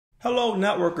Hello,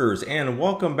 networkers, and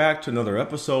welcome back to another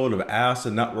episode of Ask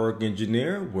the Network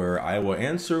Engineer, where I will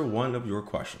answer one of your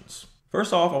questions.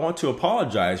 First off, I want to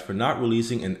apologize for not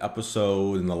releasing an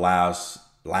episode in the last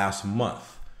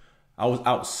month. I was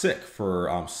out sick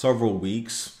for several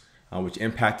weeks, which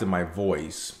impacted my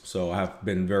voice. So I've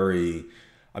been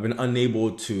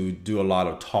unable to do a lot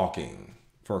of talking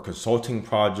for consulting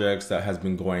projects that has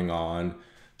been going on,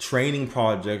 training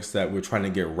projects that we're trying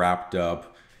to get wrapped up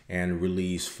and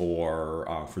release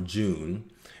for June,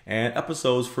 and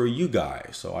episodes for you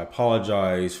guys. So I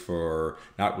apologize for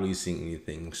not releasing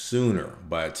anything sooner,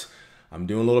 but I'm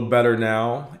doing a little better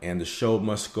now, and the show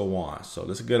must go on. So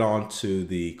let's get on to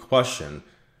the question,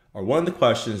 or one of the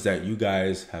questions that you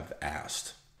guys have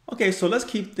asked. Okay, so let's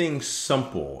keep things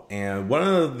simple. And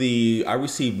I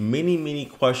received many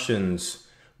questions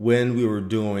when we were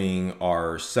doing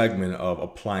our segment of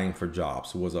applying for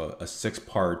jobs. It was a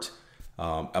 6-part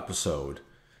episode,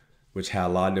 which had a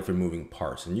lot of different moving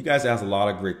parts. And you guys asked a lot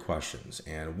of great questions.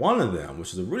 And one of them,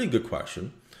 which is a really good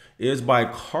question, is by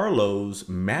Carlos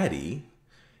Matty.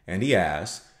 And he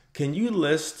asks, can you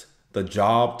list the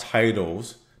job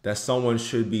titles that someone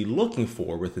should be looking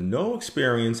for with no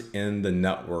experience in the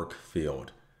network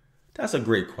field? That's a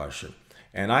great question.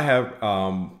 And I have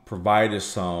provided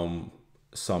some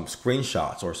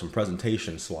screenshots or some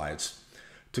presentation slides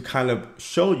to kind of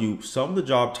show you some of the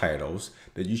job titles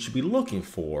that you should be looking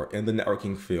for in the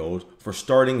networking field for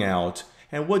starting out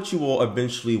and what you will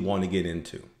eventually want to get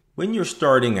into. When you're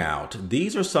starting out,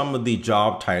 these are some of the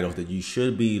job titles that you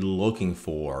should be looking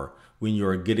for when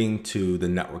you're getting to the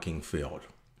networking field.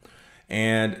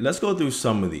 And let's go through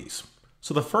some of these.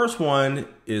 So the first one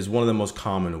is one of the most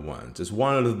common ones. It's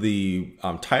one of the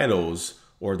titles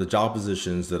or the job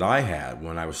positions that I had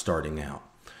when I was starting out.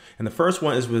 And the first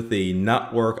one is with the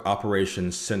Network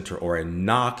Operations Center, or a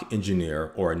NOC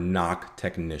engineer or a NOC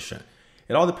technician.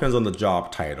 It all depends on the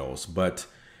job titles, but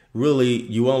really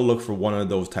you want to look for one of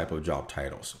those type of job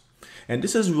titles. And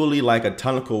this is really like a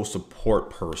technical support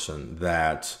person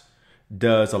that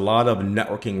does a lot of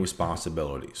networking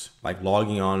responsibilities, like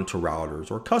logging on to routers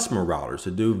or customer routers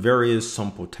to do various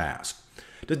simple tasks.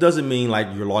 This doesn't mean like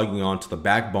you're logging on to the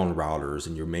backbone routers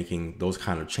and you're making those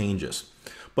kind of changes.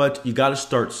 But you got to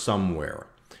start somewhere.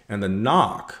 And the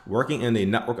NOC, working in the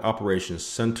Network Operations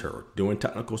Center, doing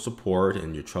technical support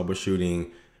and you're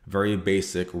troubleshooting very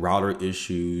basic router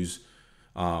issues,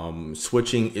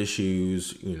 switching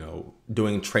issues,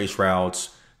 doing trace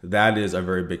routes, that is a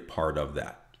very big part of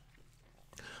that.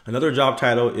 Another job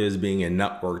title is being a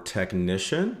network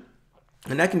technician.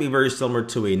 And that can be very similar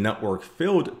to a network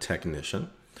field technician.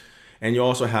 And you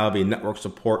also have a network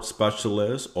support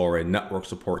specialist or a network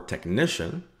support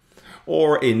technician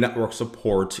or a network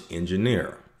support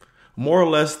engineer. More or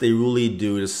less, they really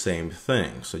do the same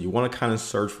thing. So you want to kind of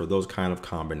search for those kind of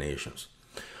combinations.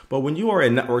 But when you are a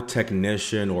network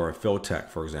technician or a field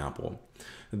tech, for example,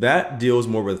 that deals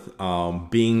more with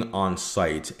being on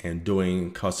site and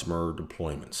doing customer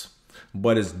deployments.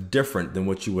 But it's different than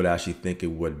what you would actually think it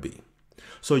would be.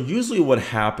 So usually what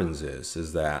happens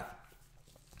is that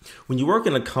when you work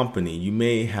in a company, you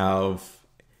may have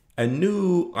a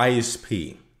new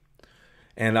ISP,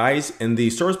 and the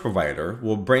service provider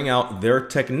will bring out their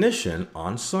technician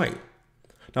on site.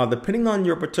 Now, depending on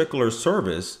your particular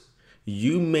service,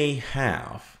 you may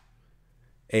have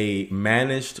a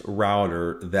managed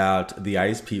router that the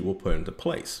ISP will put into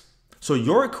place. So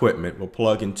your equipment will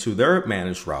plug into their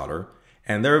managed router,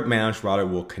 and their managed router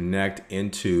will connect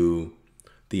into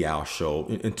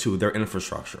into their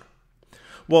infrastructure.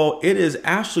 Well, it is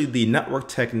actually the network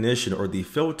technician or the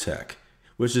field tech,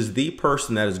 which is the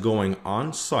person that is going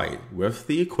on site with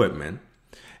the equipment,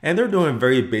 and they're doing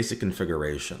very basic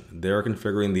configuration. They're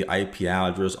configuring the IP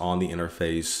address on the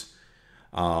interface.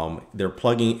 They're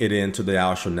plugging it into the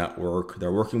actual network.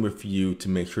 They're working with you to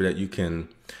make sure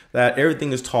that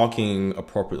everything is talking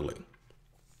appropriately.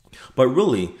 But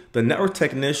really, the network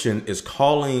technician is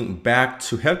calling back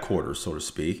to headquarters, so to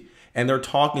speak, and they're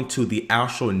talking to the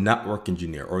actual network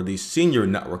engineer or the senior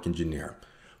network engineer,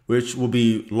 which will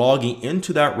be logging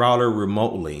into that router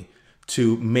remotely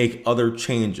to make other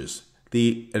changes.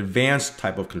 The advanced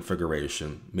type of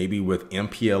configuration, maybe with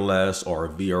MPLS or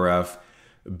VRF,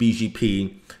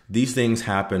 BGP, these things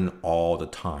happen all the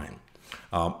time.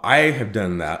 I have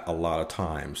done that a lot of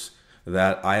times,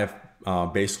 that I have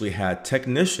basically had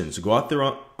technicians go out there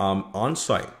on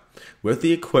site with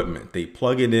the equipment. They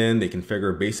plug it in, they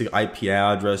configure basic IP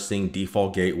addressing,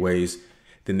 default gateways.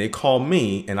 Then they call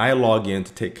me and I log in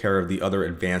to take care of the other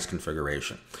advanced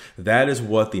configuration. That is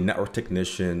what the network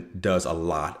technician does a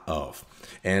lot of.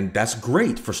 And that's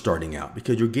great for starting out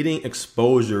because you're getting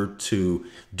exposure to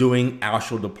doing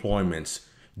actual deployments,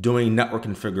 doing network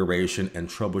configuration and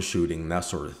troubleshooting, that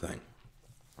sort of thing.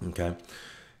 Okay.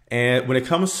 And when it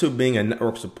comes to being a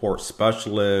network support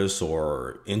specialist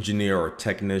or engineer or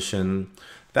technician,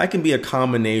 that can be a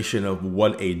combination of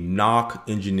what a NOC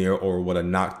engineer or what a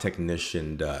NOC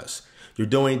technician does. You're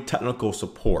doing technical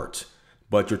support,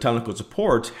 but your technical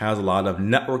support has a lot of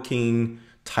networking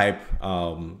type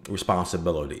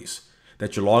responsibilities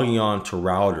that you're logging on to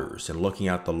routers and looking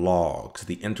at the logs,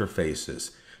 the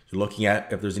interfaces. You're looking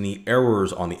at if there's any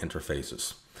errors on the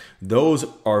interfaces. Those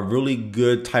are really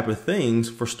good type of things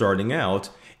for starting out.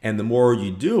 And the more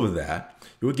you do of that,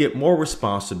 you will get more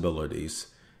responsibilities.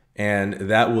 And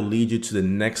that will lead you to the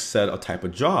next set of type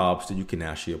of jobs that you can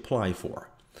actually apply for.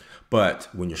 But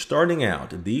when you're starting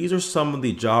out, these are some of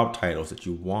the job titles that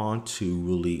you want to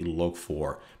really look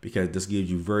for because this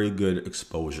gives you very good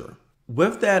exposure.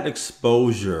 With that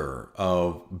exposure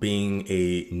of being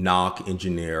a NOC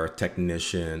engineer,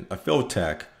 technician, a field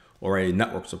tech, or a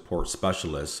network support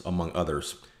specialist, among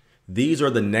others, these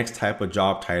are the next type of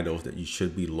job titles that you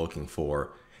should be looking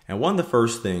for. And one of the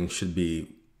first things should be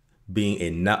being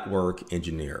a network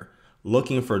engineer,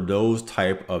 looking for those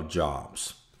type of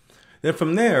jobs. Then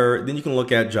from there, then you can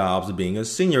look at jobs of being a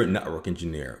senior network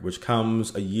engineer, which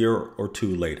comes a year or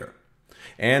two later.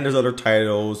 And there's other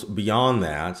titles beyond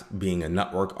that, being a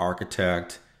network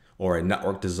architect or a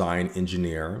network design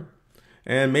engineer,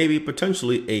 and maybe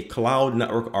potentially a cloud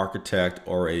network architect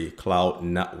or a cloud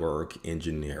network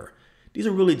engineer. These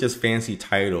are really just fancy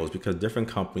titles because different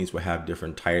companies will have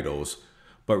different titles.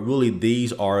 But really,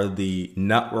 these are the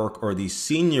network or the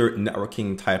senior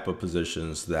networking type of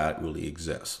positions that really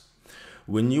exist.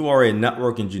 When you are a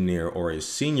network engineer or a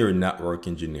senior network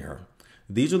engineer,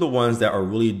 these are the ones that are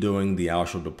really doing the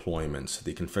actual deployments,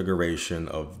 the configuration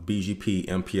of BGP,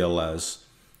 MPLS,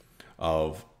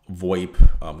 of VoIP,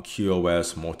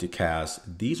 QoS,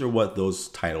 multicast. These are what those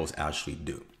titles actually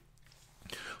do.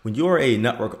 When you are a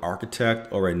network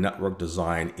architect or a network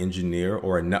design engineer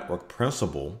or a network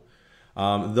principal,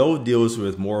 those deals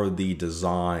with more of the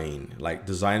design, like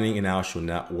designing an actual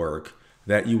network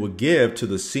that you will give to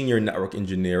the senior network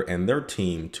engineer and their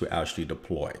team to actually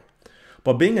deploy.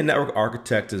 But being a network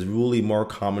architect is really more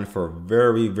common for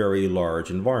very, very large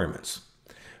environments.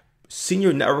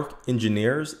 Senior network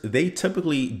engineers, they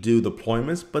typically do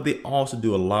deployments, but they also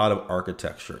do a lot of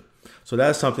architecture. So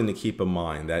that's something to keep in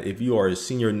mind, that if you are a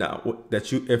senior network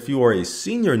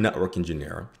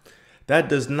engineer, that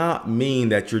does not mean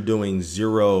that you're doing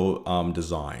zero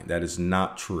design. That is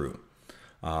not true.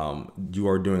 You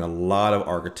are doing a lot of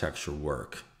architecture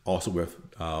work, also with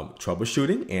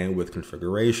troubleshooting and with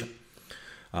configuration.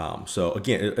 So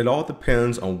again, it all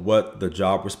depends on what the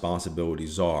job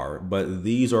responsibilities are, but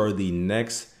these are the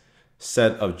next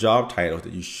set of job titles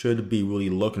that you should be really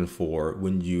looking for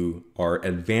when you are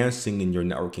advancing in your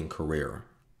networking career.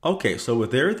 Okay, so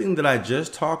with everything that I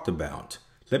just talked about,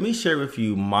 let me share with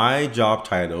you my job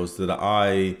titles that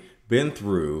I've been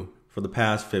through for the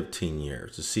past 15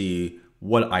 years to see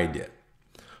what I did.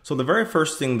 So the very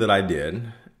first thing that I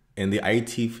did in the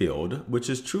IT field, which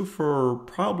is true for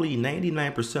probably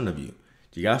 99% of you,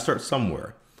 you got to start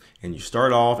somewhere. And you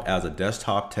start off as a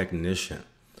desktop technician.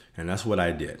 And that's what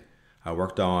I did. I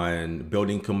worked on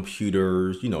building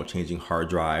computers, changing hard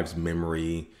drives,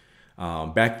 memory.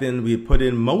 Back then, we put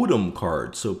in modem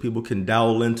cards so people can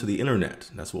dial into the internet.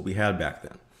 That's what we had back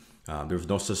then. There was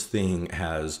no such thing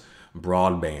as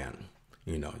broadband.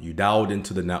 You dialed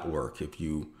into the network if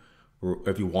you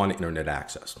wanted internet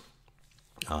access.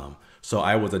 So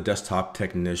I was a desktop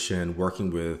technician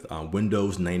working with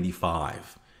Windows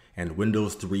 95 and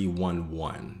Windows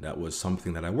 3.1.1. That was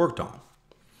something that I worked on.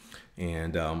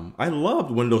 And I loved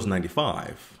Windows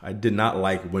 95. I did not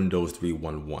like Windows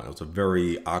 3.1.1. It was a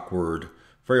very awkward,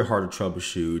 very hard to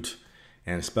troubleshoot,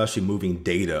 and especially moving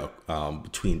data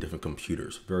between different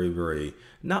computers. Very, very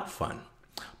not fun.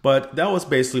 But that was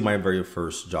basically my very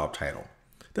first job title.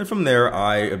 Then from there,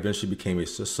 I eventually became a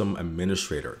system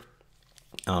administrator,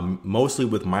 mostly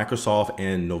with Microsoft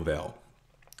and Novell.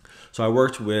 So I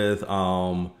worked with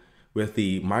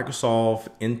the Microsoft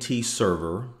NT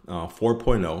Server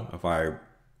 4.0,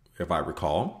 if I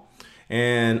recall,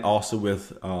 and also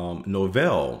with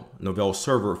Novell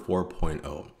Server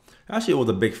 4.0. Actually, I was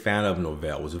a big fan of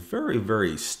Novell. It was very,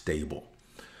 very stable.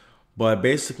 But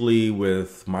basically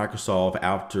with Microsoft,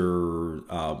 after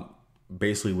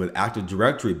with Active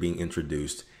Directory being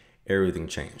introduced, everything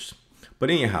changed. But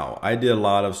anyhow, I did a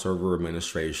lot of server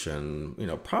administration,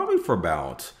 probably for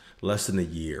about less than a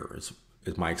year is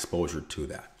my exposure to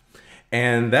that.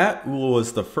 And that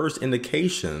was the first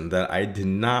indication that I did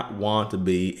not want to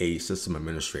be a system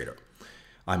administrator.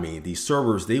 I mean, these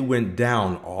servers, they went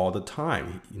down all the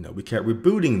time. We kept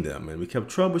rebooting them and we kept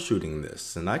troubleshooting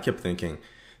this. And I kept thinking,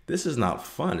 this is not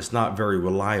fun. It's not very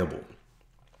reliable.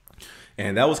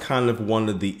 And that was kind of one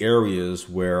of the areas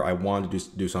where I wanted to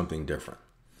do something different.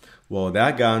 Well,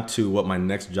 that got into what my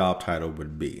next job title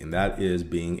would be, and that is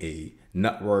being a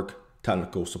network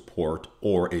technical support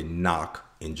or a NOC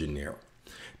engineer.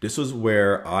 This was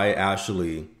where I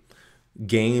actually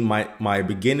gained my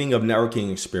beginning of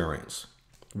networking experience,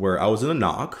 where I was in a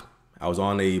NOC. I was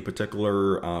on a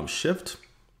particular shift,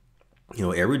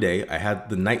 every day. I had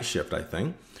the night shift, I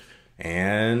think.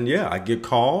 And yeah, I get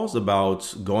calls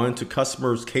about going to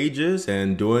customers' cages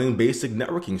and doing basic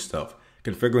networking stuff.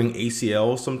 Configuring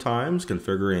ACLs sometimes,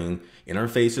 configuring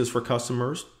interfaces for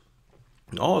customers,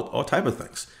 all type of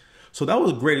things. So that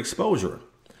was great exposure.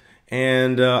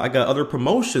 And I got other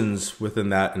promotions within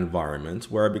that environment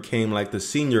where I became like the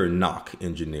senior NOC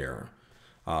engineer,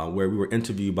 where we were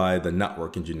interviewed by the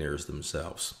network engineers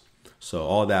themselves. So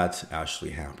all that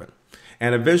actually happened.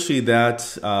 And eventually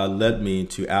that led me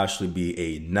to actually be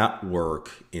a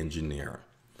network engineer.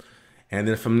 And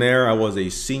then from there, I was a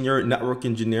senior network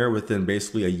engineer within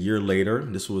basically a year later.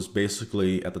 This was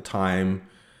basically at the time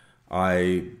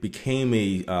I became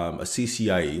a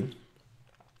CCIE.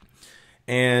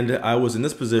 And I was in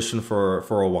this position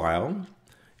for a while.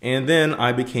 And then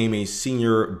I became a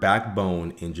senior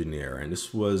backbone engineer. And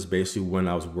this was basically when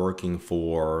I was working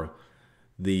for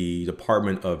the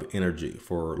Department of Energy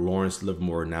for Lawrence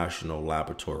Livermore National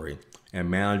Laboratory and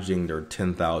managing their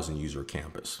 10,000 user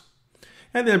campus.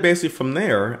 And then basically from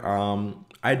there,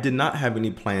 I did not have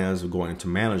any plans of going into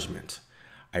management.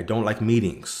 I don't like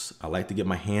meetings. I like to get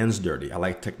my hands dirty. I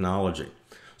like technology.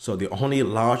 So the only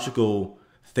logical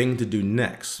thing to do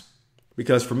next,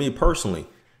 because for me personally,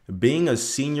 being a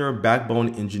senior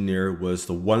backbone engineer was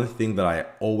the one thing that I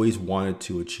always wanted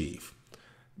to achieve,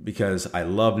 because I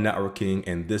love networking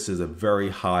and this is a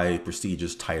very high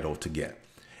prestigious title to get.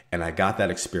 And I got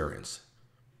that experience.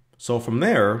 So from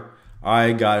there,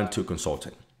 I got into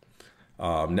consulting,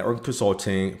 network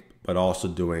consulting, but also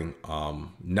doing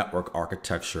network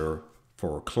architecture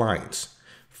for clients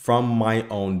from my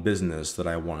own business that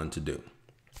I wanted to do.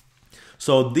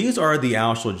 So these are the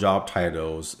actual job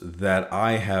titles that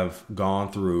I have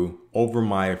gone through over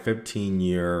my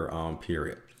 15-year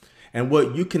period. And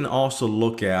what you can also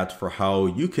look at for how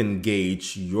you can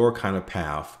gauge your kind of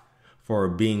path for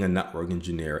being a network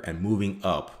engineer and moving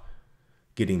up,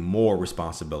 getting more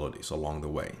responsibilities along the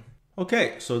way.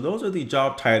 Okay, so those are the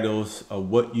job titles of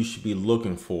what you should be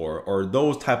looking for, or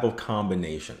those type of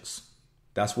combinations.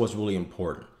 That's what's really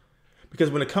important. Because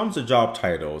when it comes to job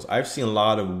titles, I've seen a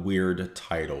lot of weird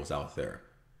titles out there.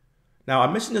 Now,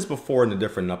 I mentioned this before in a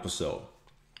different episode,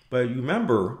 but you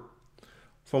remember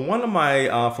for one of my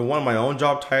own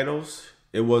job titles,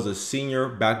 it was a senior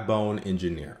backbone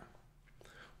engineer.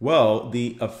 Well,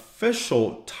 the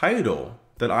official title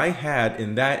that I had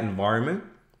in that environment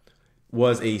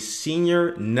was a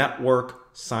senior network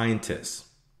scientist.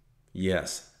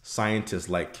 Yes, scientists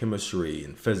like chemistry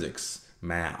and physics,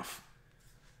 math.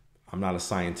 I'm not a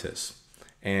scientist.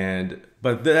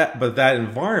 But that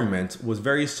environment was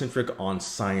very centric on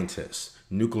scientists,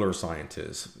 nuclear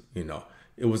scientists,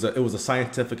 It was a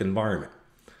scientific environment.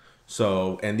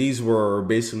 So, and these were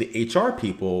basically HR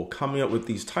people coming up with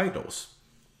these titles.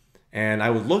 And I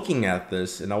was looking at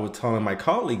this and I was telling my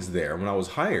colleagues there when I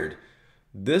was hired,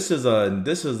 this is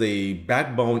a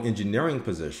backbone engineering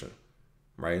position,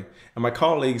 right? And my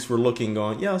colleagues were looking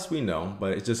going, yes, we know,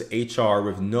 but it's just HR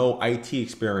with no IT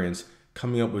experience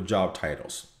coming up with job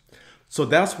titles. So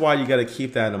that's why you got to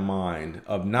keep that in mind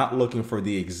of not looking for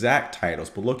the exact titles,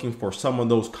 but looking for some of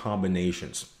those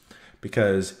combinations,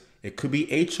 because it could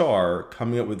be HR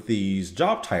coming up with these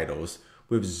job titles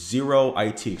with zero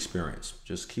IT experience.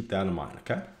 Just keep that in mind,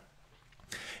 okay?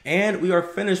 And we are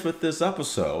finished with this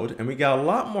episode, and we got a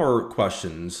lot more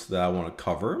questions that I want to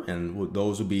cover, and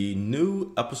those will be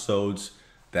new episodes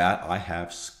that I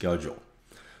have scheduled.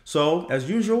 So as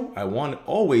usual, I want to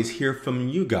always hear from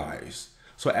you guys.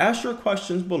 So ask your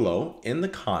questions below in the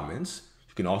comments.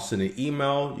 You can also send an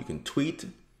email, you can tweet,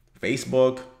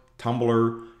 Facebook,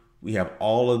 Tumblr. We have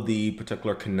all of the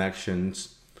particular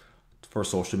connections for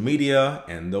social media,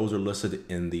 and those are listed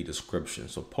in the description.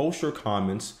 So post your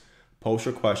comments, post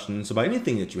your questions about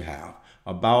anything that you have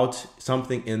about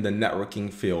something in the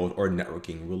networking field or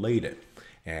networking related,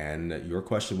 and your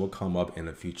question will come up in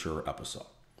a future episode.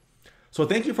 So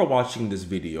thank you for watching this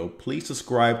video. Please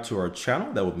subscribe to our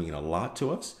channel. That would mean a lot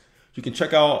to us. You can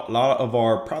check out a lot of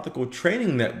our practical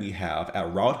training that we have at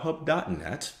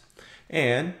routehub.net.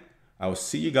 And I will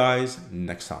see you guys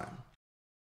next time.